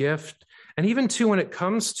is a gift. And even too, when it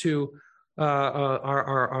comes to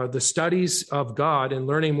the studies of God and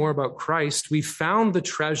learning more about Christ, we found the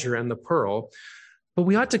treasure and the pearl, but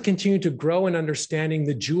we ought to continue to grow in understanding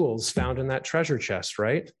the jewels found in that treasure chest,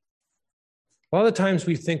 right? A lot of the times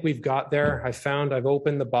we think we've got there. I've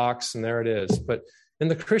opened the box and there it is. But in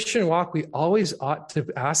the Christian walk, we always ought to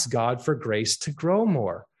ask God for grace to grow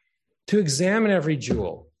more, to examine every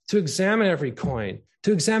jewel, to examine every coin,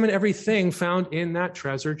 to examine everything found in that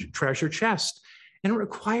treasure chest. And it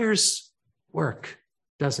requires work,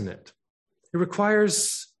 doesn't it? It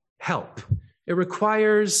requires help. It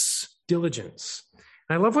requires diligence.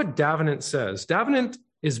 And I love what Davenant says. Davenant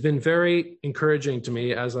has been very encouraging to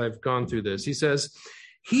me as I've gone through this. He says,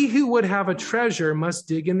 he who would have a treasure must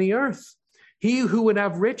dig in the earth. He who would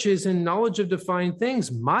have riches and knowledge of divine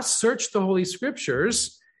things must search the Holy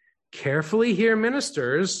Scriptures, carefully hear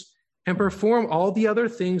ministers, and perform all the other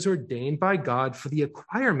things ordained by God for the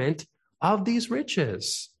acquirement of these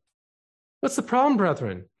riches. What's the problem,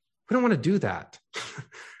 brethren? We don't want to do that.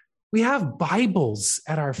 We have Bibles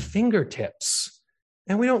at our fingertips,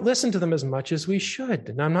 and we don't listen to them as much as we should.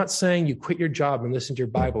 And I'm not saying you quit your job and listen to your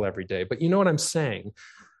Bible every day, but you know what I'm saying.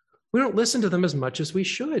 We don't listen to them as much as we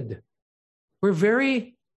should. We're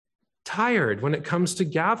very tired when it comes to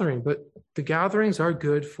gathering, but the gatherings are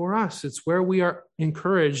good for us. It's where we are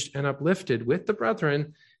encouraged and uplifted with the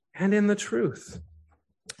brethren and in the truth.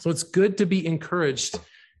 So it's good to be encouraged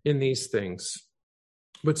in these things,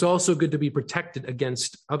 but it's also good to be protected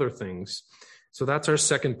against other things. So that's our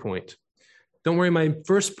second point. Don't worry, my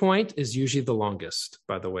first point is usually the longest,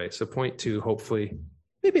 by the way. So point 2, hopefully,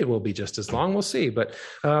 maybe it will be just as long. We'll see. But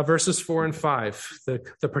verses 4 and 5,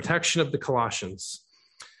 the protection of the Colossians.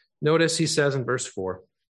 Notice he says in verse 4,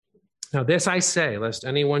 now this I say, lest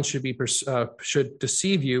anyone should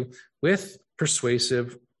deceive you with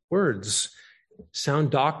persuasive words.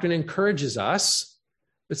 Sound doctrine encourages us,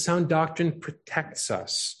 but sound doctrine protects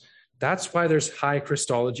us. That's why there's high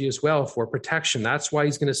Christology as well, for protection. That's why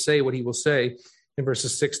he's going to say what he will say in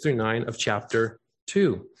verses 6 through 9 of chapter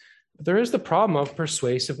 2. But there is the problem of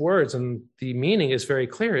persuasive words, and the meaning is very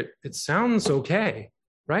clear. It sounds okay,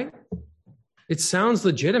 right? It sounds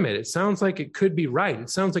legitimate. It sounds like it could be right. It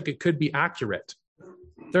sounds like it could be accurate.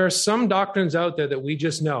 There are some doctrines out there that we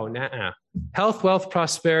just know, nah. Health, wealth,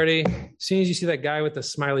 prosperity. As soon as you see that guy with the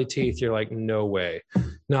smiley teeth, you're like, no way,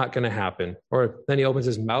 not going to happen. Or then he opens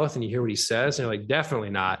his mouth and you hear what he says and you're like,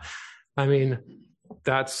 definitely not. I mean,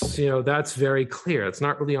 that's very clear. It's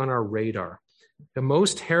not really on our radar. And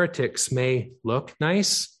most heretics may look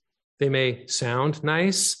nice. They may sound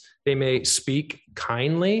nice. They may speak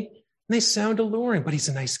kindly, and they sound alluring, but he's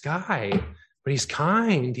a nice guy, but he's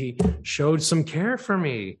kind. He showed some care for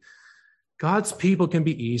me. God's people can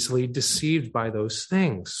be easily deceived by those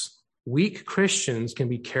things. Weak Christians can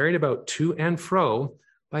be carried about to and fro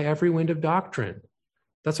by every wind of doctrine.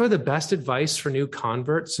 That's why the best advice for new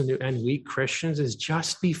converts and weak Christians is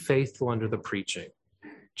just be faithful under the preaching.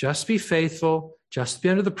 Just be faithful, just be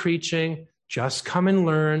under the preaching, just come and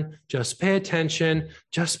learn, just pay attention,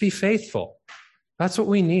 just be faithful. That's what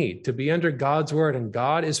we need, to be under God's word, and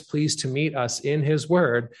God is pleased to meet us in his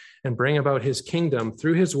word and bring about his kingdom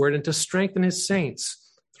through his word and to strengthen his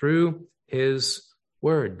saints through his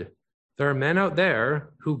word. There are men out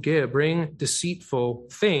there who bring deceitful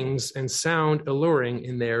things and sound alluring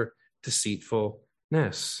in their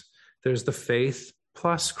deceitfulness. There's the faith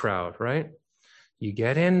plus crowd, right? You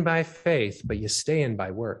get in by faith, but you stay in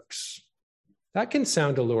by works. That can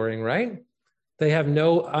sound alluring, right? They have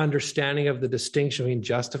no understanding of the distinction between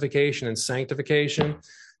justification and sanctification.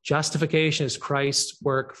 Justification is Christ's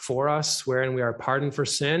work for us, wherein we are pardoned for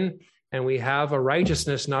sin, and we have a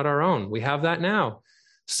righteousness not our own. We have that now.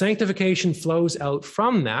 Sanctification flows out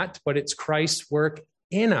from that, but it's Christ's work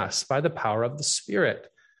in us by the power of the Spirit.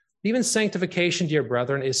 Even sanctification, dear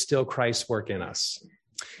brethren, is still Christ's work in us.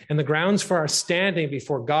 And the grounds for our standing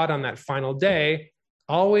before God on that final day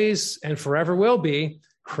always and forever will be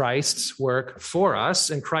Christ's work for us,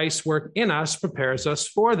 and Christ's work in us prepares us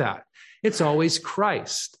for that. It's always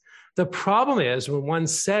Christ. The problem is when one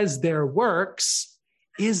says their works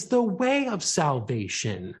is the way of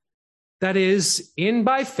salvation. That is, in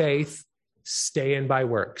by faith, stay in by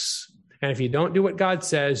works. And if you don't do what God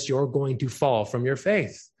says, you're going to fall from your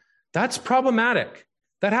faith. That's problematic.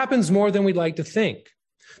 That happens more than we'd like to think.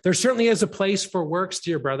 There certainly is a place for works,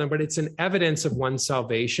 dear brethren, but it's an evidence of one's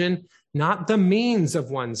salvation, not the means of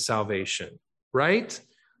one's salvation, right?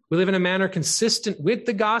 We live in a manner consistent with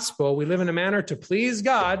the gospel. We live in a manner to please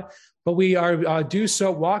God, but we are do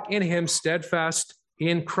so, walk in him, steadfast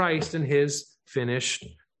in Christ and his finished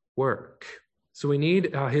work. So we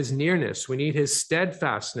need his nearness. We need his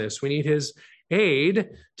steadfastness. We need his aid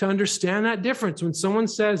to understand that difference. When someone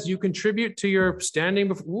says you contribute to your standing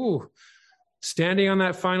on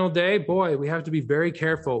that final day, boy, we have to be very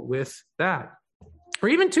careful with that. Or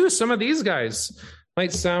even too, some of these guys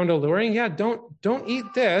might sound alluring. Yeah, don't eat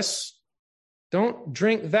this. Don't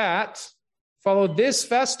drink that. Follow this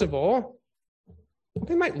festival.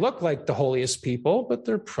 They might look like the holiest people, but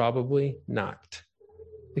they're probably not.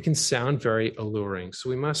 It can sound very alluring. So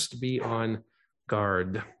we must be on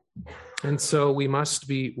guard. And so we must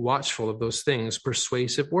be watchful of those things,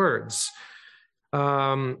 persuasive words.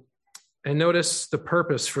 And notice the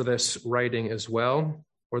purpose for this writing as well,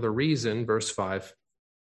 or the reason, verse 5.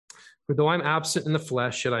 For though I'm absent in the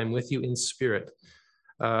flesh, yet I'm with you in spirit.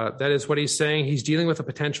 That is what he's saying. He's dealing with a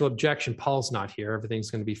potential objection. Paul's not here.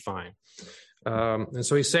 Everything's going to be fine. And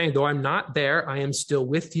so he's saying, though I'm not there, I am still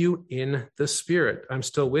with you in the spirit. I'm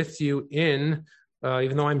still with you in,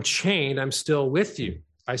 even though I'm chained, I'm still with you.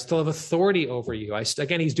 I still have authority over you.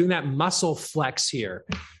 Again, he's doing that muscle flex here,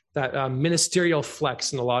 that ministerial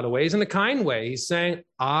flex in a lot of ways, in a kind way. He's saying,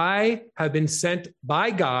 I have been sent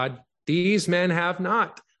by God. These men have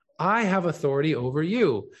not. I have authority over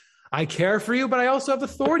you. I care for you, but I also have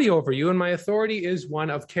authority over you, and my authority is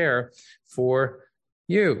one of care for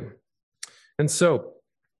you. And so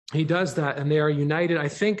he does that, and they are united. I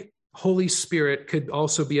think Holy Spirit could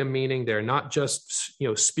also be a meaning there, not just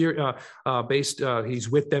spirit based. He's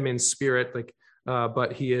with them in spirit,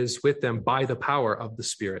 but he is with them by the power of the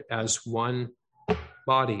Spirit as one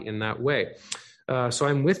body in that way. So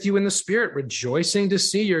I'm with you in the Spirit, rejoicing to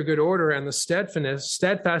see your good order and the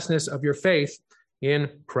steadfastness of your faith in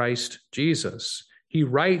Christ Jesus. He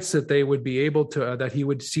writes that they would be able to, that he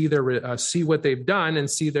would see see what they've done and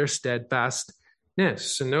see their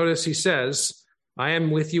steadfastness. And notice he says, I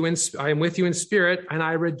am with you in spirit, and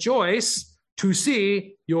I rejoice to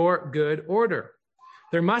see your good order.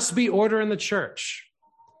 There must be order in the church.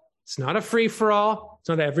 It's not a free-for-all. It's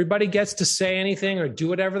not that everybody gets to say anything or do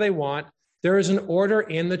whatever they want. There is an order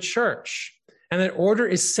in the church, and that order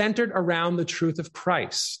is centered around the truth of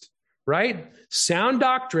Christ, right? Sound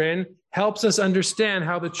doctrine helps us understand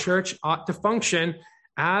how the church ought to function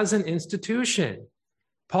as an institution.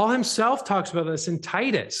 Paul himself talks about this in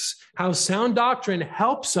Titus, how sound doctrine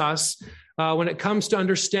helps us when it comes to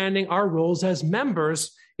understanding our roles as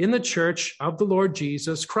members in the church of the Lord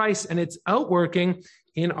Jesus Christ, and it's outworking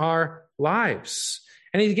in our lives.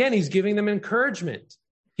 And again, he's giving them encouragement.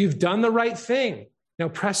 You've done the right thing. Now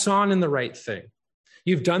press on in the right thing.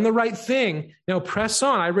 You've done the right thing. Now press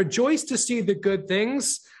on. I rejoice to see the good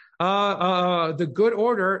things the good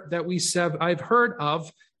order that I've heard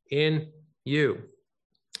of in you.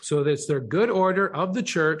 So that's their good order of the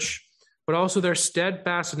church, but also their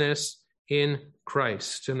steadfastness in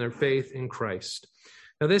Christ and their faith in Christ.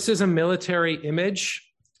 Now, this is a military image.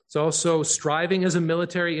 It's also striving as a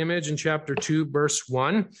military image in chapter 2, verse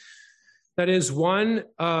 1. That is, one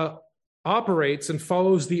operates and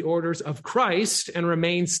follows the orders of Christ and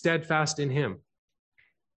remains steadfast in him.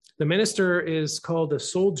 The minister is called a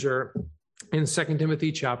soldier in 2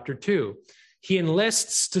 Timothy chapter 2. He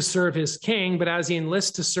enlists to serve his king, but as he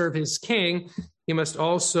enlists to serve his king, he must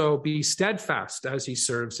also be steadfast as he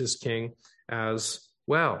serves his king as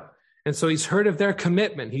well. And so he's heard of their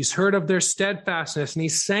commitment. He's heard of their steadfastness, and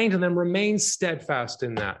he's saying to them, remain steadfast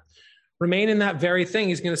in that. Remain in that very thing.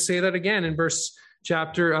 He's going to say that again in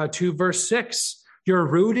chapter 2, verse 6. You're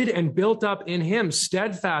rooted and built up in him,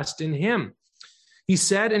 steadfast in him. He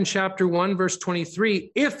said in chapter 1, verse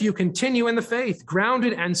 23, if you continue in the faith,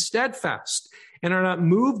 grounded and steadfast, and are not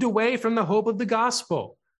moved away from the hope of the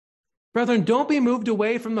gospel. Brethren, don't be moved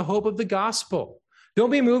away from the hope of the gospel. Don't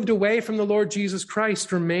be moved away from the Lord Jesus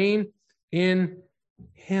Christ. Remain in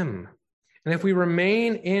him. And if we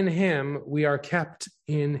remain in him, we are kept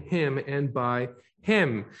in him and by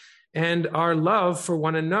him. And our love for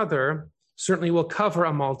one another certainly will cover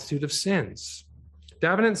a multitude of sins.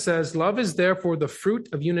 Davenant says, love is therefore the fruit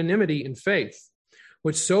of unanimity in faith,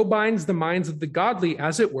 which so binds the minds of the godly,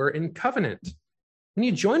 as it were, in covenant. When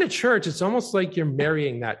you join a church, it's almost like you're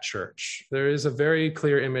marrying that church. There is a very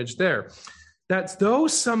clear image there. That though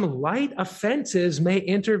some light offenses may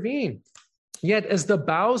intervene, yet as the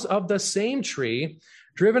boughs of the same tree,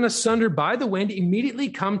 driven asunder by the wind, immediately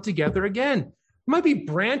come together again. There might be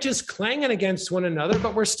branches clanging against one another,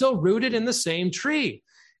 but we're still rooted in the same tree.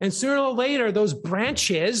 And sooner or later, those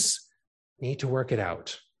branches need to work it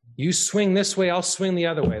out. You swing this way, I'll swing the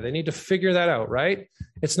other way. They need to figure that out, right?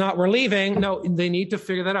 It's not, we're leaving. No, they need to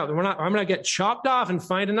figure that out. I'm going to get chopped off and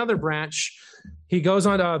find another branch.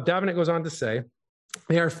 Davenant goes on to say,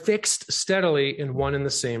 they are fixed steadily in one and the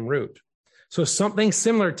same root. So something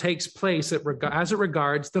similar takes place as it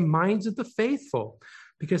regards the minds of the faithful,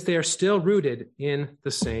 because they are still rooted in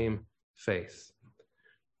the same faith.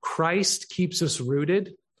 Christ keeps us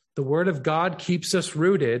rooted. The word of God keeps us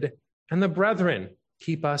rooted, and the brethren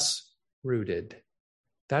keep us rooted.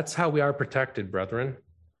 That's how we are protected, brethren.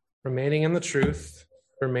 Remaining in the truth,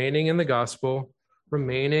 remaining in the gospel,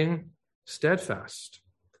 remaining steadfast,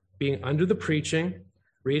 being under the preaching,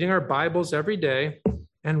 reading our Bibles every day,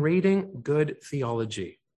 and reading good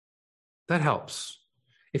theology. That helps.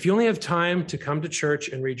 If you only have time to come to church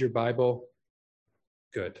and read your Bible,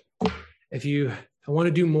 good. If you want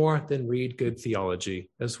to do more, then read good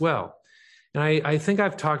theology as well. And I think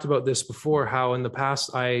I've talked about this before, how in the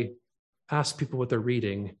past I ask people what they're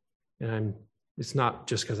reading, and it's not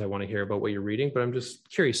just because I want to hear about what you're reading, but I'm just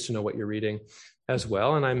curious to know what you're reading as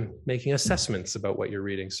well. And I'm making assessments about what you're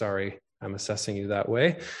reading. Sorry, I'm assessing you that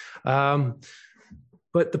way.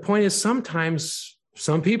 But the point is, sometimes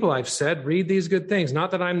some people, I've said, read these good things.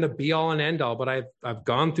 Not that I'm the be all and end all, but I've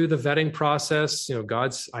gone through the vetting process.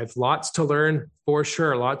 I've lots to learn for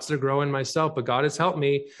sure, lots to grow in myself, but God has helped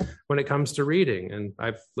me when it comes to reading. And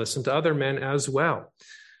I've listened to other men as well.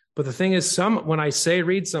 But the thing is, when I say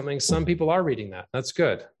read something, some people are reading that. That's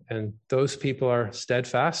good. And those people are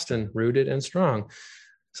steadfast and rooted and strong.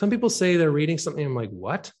 Some people say they're reading something. I'm like,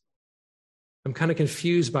 what? I'm kind of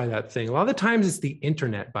confused by that thing. A lot of the times it's the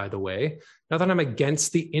internet, by the way. Not that I'm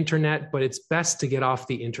against the internet, but it's best to get off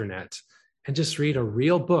the internet and just read a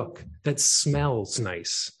real book that smells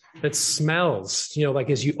nice, that smells,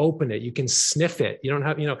 like as you open it, you can sniff it. You don't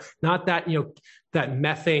have, not that, that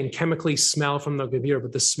methane chemically smell from the computer,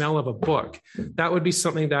 but the smell of a book. That would be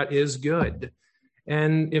something that is good.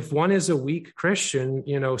 And if one is a weak Christian,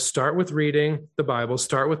 start with reading the Bible,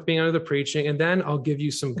 start with being under the preaching, and then I'll give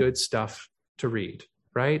you some good stuff to read,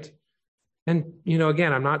 right? And,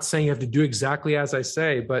 again, I'm not saying you have to do exactly as I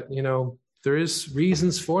say, but, there is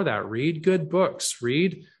reasons for that. Read good books,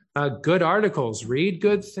 read good articles, read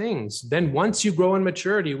good things. Then once you grow in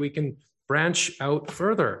maturity, we can branch out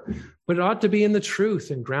further. But it ought to be in the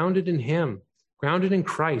truth and grounded in him, grounded in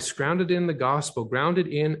Christ, grounded in the gospel, grounded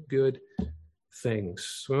in good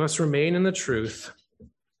things. We must remain in the truth,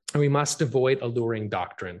 and we must avoid alluring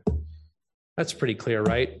doctrine. That's pretty clear,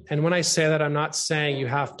 right? And when I say that, I'm not saying you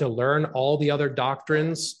have to learn all the other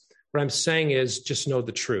doctrines. What I'm saying is just know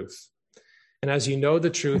the truth. And as you know the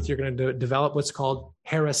truth, you're going to develop what's called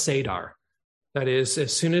herasadar. That is,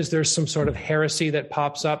 as soon as there's some sort of heresy that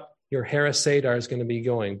pops up, your herasadar is going to be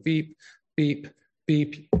going beep, beep,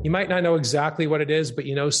 beep. You might not know exactly what it is, but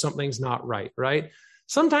something's not right, right?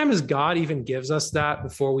 Sometimes God even gives us that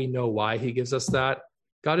before we know why he gives us that.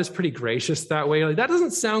 God is pretty gracious that way. Like, that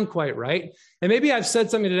doesn't sound quite right. And maybe I've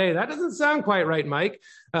said something today that doesn't sound quite right, Mike.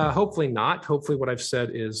 Hopefully not. Hopefully what I've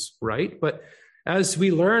said is right. But as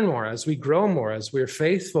we learn more, as we grow more, as we're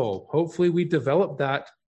faithful, hopefully we develop that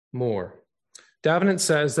more. Davenant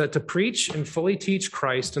says that to preach and fully teach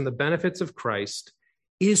Christ and the benefits of Christ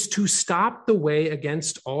is to stop the way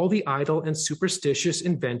against all the idle and superstitious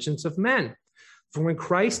inventions of men. For when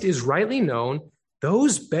Christ is rightly known,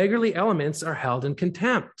 those beggarly elements are held in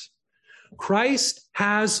contempt. Christ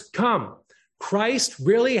has come. Christ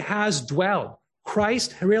really has dwelled.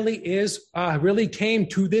 Christ really came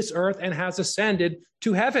to this earth and has ascended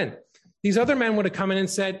to heaven. These other men would have come in and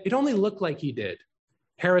said, it only looked like he did.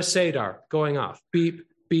 Herasedar going off, beep,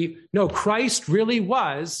 beep. No, Christ really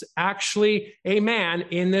was actually a man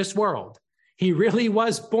in this world. He really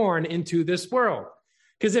was born into this world.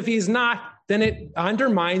 Because if he's not, then it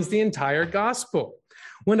undermines the entire gospel.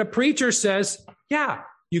 When a preacher says, yeah,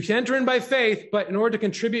 you can enter in by faith, but in order to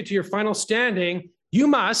contribute to your final standing, you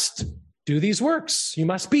must do these works. You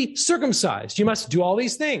must be circumcised. You must do all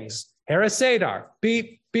these things. Herasedar,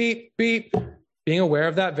 beep, beep, beep, being aware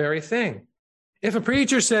of that very thing. If a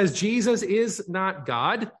preacher says Jesus is not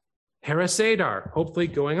God, herasedar, hopefully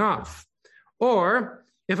going off. Or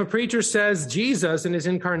if a preacher says Jesus in his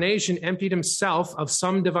incarnation emptied himself of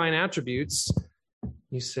some divine attributes,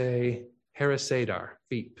 you say herasedar,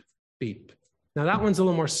 beep, beep. Now that one's a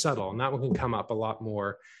little more subtle, and that one can come up a lot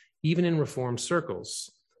more, even in Reformed circles.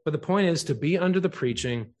 But the point is to be under the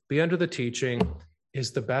preaching, be under the teaching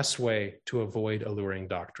is the best way to avoid alluring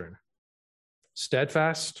doctrine.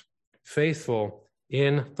 Steadfast, faithful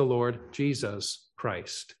in the Lord Jesus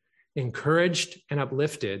Christ, encouraged and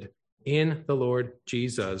uplifted in the Lord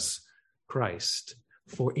Jesus Christ.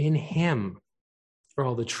 For in him are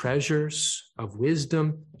all the treasures of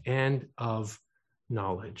wisdom and of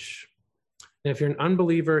knowledge. And if you're an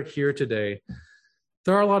unbeliever here today,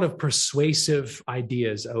 there are a lot of persuasive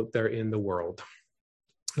ideas out there in the world.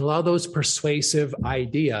 A lot of those persuasive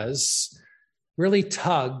ideas really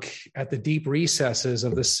tug at the deep recesses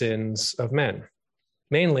of the sins of men,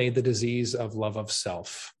 mainly the disease of love of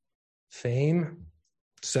self, fame,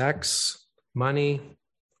 sex, money,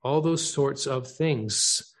 all those sorts of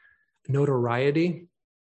things, notoriety.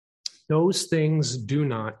 Those things do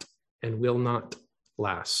not and will not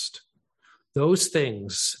last. Those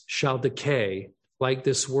things shall decay like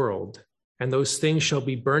this world, and those things shall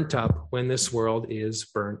be burnt up when this world is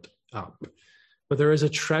burnt up. But there is a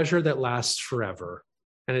treasure that lasts forever,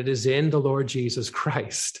 and it is in the Lord Jesus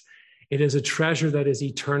Christ. It is a treasure that is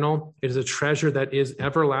eternal. It is a treasure that is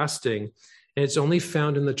everlasting, and it's only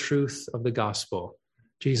found in the truth of the gospel.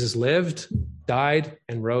 Jesus lived, died,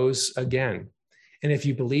 and rose again. And if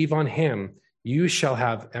you believe on him, you shall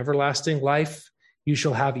have everlasting life, you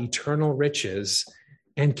shall have eternal riches,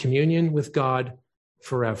 and communion with God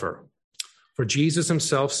forever. For Jesus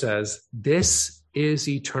himself says, this is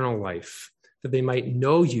eternal life, that they might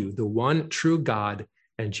know you, the one true God,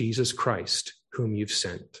 and Jesus Christ, whom you've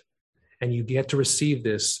sent. And you get to receive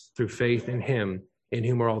this through faith in him, in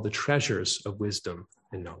whom are all the treasures of wisdom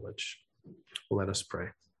and knowledge. Well, let us pray.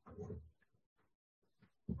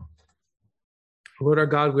 Lord our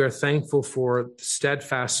God, we are thankful for the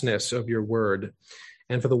steadfastness of your word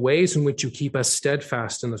and for the ways in which you keep us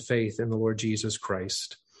steadfast in the faith in the Lord Jesus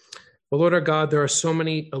Christ. Well, Lord our God, there are so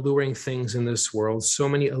many alluring things in this world, so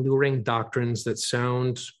many alluring doctrines that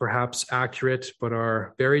sound perhaps accurate, but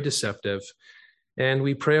are very deceptive. And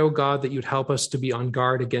we pray, oh God, that you'd help us to be on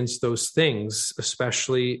guard against those things,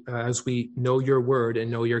 especially as we know your word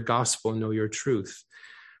and know your gospel and know your truth.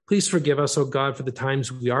 Please forgive us, oh God, for the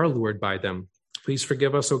times we are allured by them. Please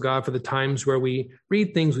forgive us, oh God, for the times where we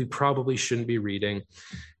read things we probably shouldn't be reading.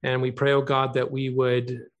 And we pray, oh God, that we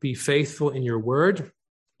would be faithful in your word,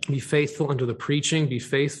 be faithful under the preaching, be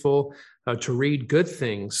faithful to read good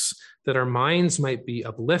things, that our minds might be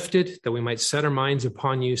uplifted, that we might set our minds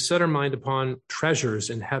upon you, set our mind upon treasures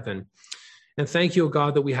in heaven. And thank you, O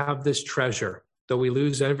God, that we have this treasure. Though we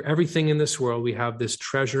lose everything in this world, we have this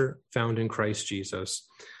treasure found in Christ Jesus.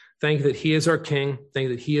 Thank you that he is our King. Thank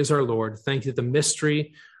you that he is our Lord. Thank you that the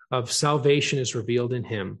mystery of salvation is revealed in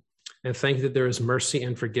him. And thank you that there is mercy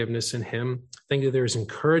and forgiveness in him. Thank you that there is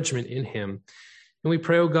encouragement in him. And we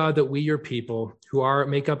pray, O God, that we, your people, who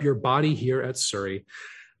make up your body here at Surrey,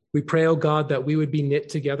 we pray, O God, that we would be knit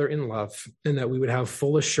together in love and that we would have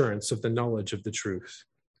full assurance of the knowledge of the truth.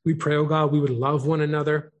 We pray, O God, we would love one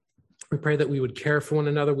another. We pray that we would care for one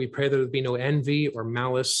another. We pray there would be no envy or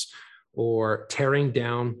malice or tearing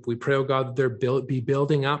down. We pray, oh God, that there be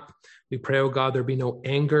building up. We pray, oh God, there be no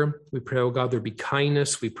anger. We pray, oh God, there be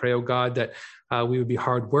kindness. We pray, oh God, that we would be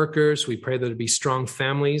hard workers. We pray that there be strong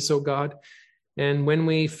families, oh God. And when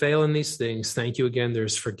we fail in these things, thank you again,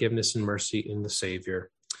 there's forgiveness and mercy in the Savior.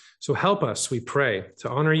 So help us, we pray, to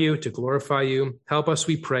honor you, to glorify you. Help us,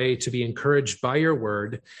 we pray, to be encouraged by your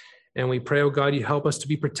word. And we pray, oh God, you help us to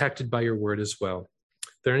be protected by your word as well.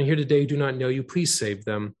 If there are any here today who do not know you, please save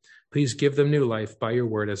them. Please give them new life by your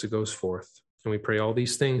word as it goes forth. And we pray all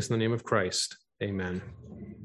these things in the name of Christ. Amen.